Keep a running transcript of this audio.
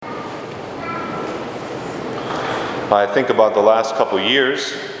I think about the last couple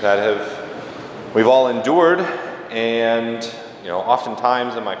years that we've all endured, and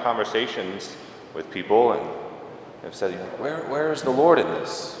oftentimes in my conversations with people, and I've said, where is the Lord in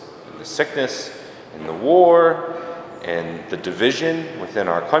this? In the sickness, in the war, and the division within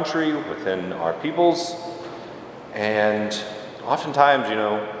our country, within our peoples. And oftentimes,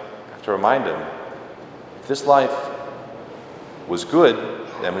 I have to remind them, if this life was good,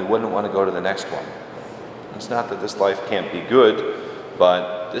 then we wouldn't want to go to the next one. It's not that this life can't be good,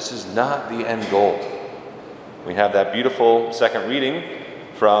 but this is not the end goal. We have that beautiful second reading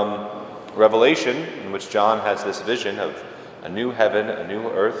from Revelation, in which John has this vision of a new heaven, a new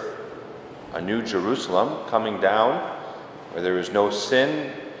earth, a new Jerusalem coming down, where there is no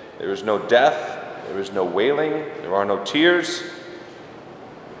sin, there is no death, there is no wailing, there are no tears.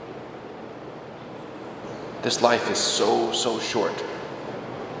 This life is so short.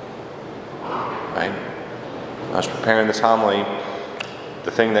 Right? I was preparing this homily.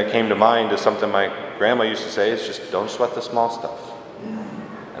 The thing that came to mind is something my grandma used to say, is just don't sweat the small stuff.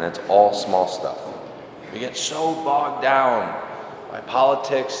 And it's all small stuff. We get so bogged down by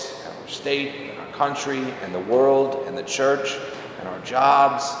politics, and our state, and our country, and the world, and the church, and our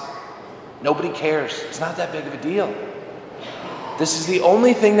jobs. Nobody cares. It's not that big of a deal. This is the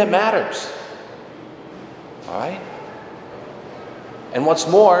only thing that matters. All right? And what's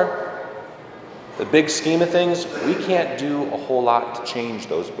more, the big scheme of things, we can't do a whole lot to change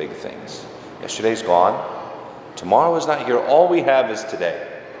those big things. Yesterday's gone. Tomorrow is not here. All we have is today.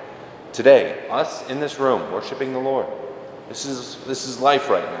 Today, us in this room, worshiping the Lord. This is life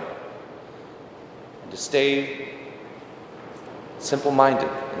right now. And to stay simple-minded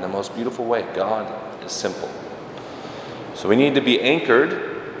in the most beautiful way. God is simple. So we need to be anchored.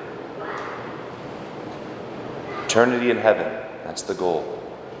 Eternity in heaven. That's the goal.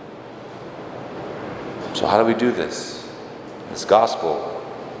 So how do we do this? This gospel,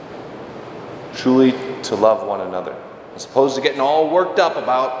 truly to love one another. As opposed to getting all worked up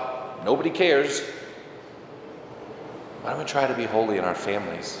about nobody cares, why don't we try to be holy in our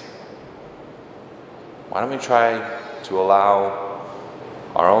families? Why don't we try to allow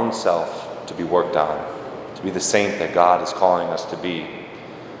our own self to be worked on, to be the saint that God is calling us to be?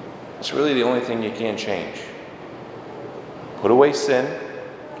 It's really the only thing you can change. Put away sin,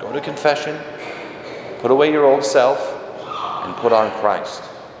 go to confession, put away your old self, and put on Christ.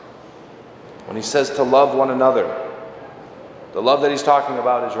 When he says to love one another, the love that he's talking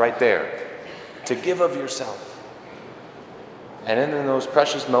about is right there. To give of yourself. And in those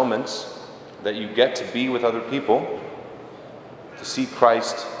precious moments that you get to be with other people, to see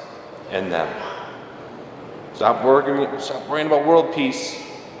Christ in them. Stop worrying about world peace,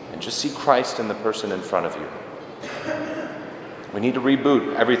 and just see Christ in the person in front of you. We need to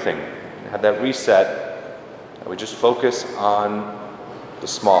reboot everything. Have that reset. We just focus on the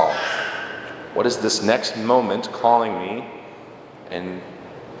small. What is this next moment calling me in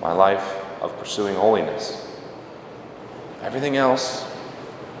my life of pursuing holiness? Everything else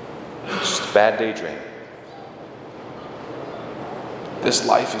is just a bad daydream. This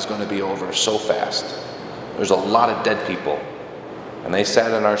life is going to be over so fast. There's a lot of dead people. And they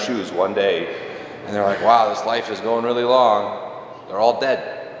sat in our shoes one day and they're like, wow, this life is going really long. They're all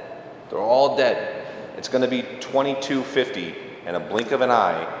dead. They're all dead. It's going to be 2250 in a blink of an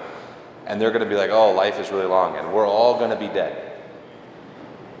eye, and they're going to be like, oh, life is really long, and we're all going to be dead.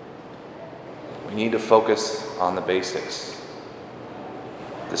 We need to focus on the basics.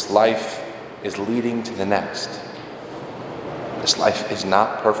 This life is leading to the next. This life is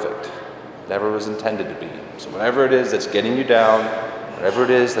not perfect. Never was intended to be. So whatever it is that's getting you down, whatever it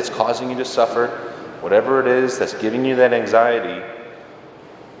is that's causing you to suffer, whatever it is that's giving you that anxiety,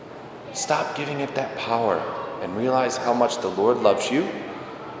 stop giving it that power and realize how much the Lord loves you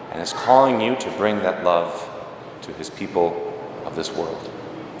and is calling you to bring that love to his people of this world.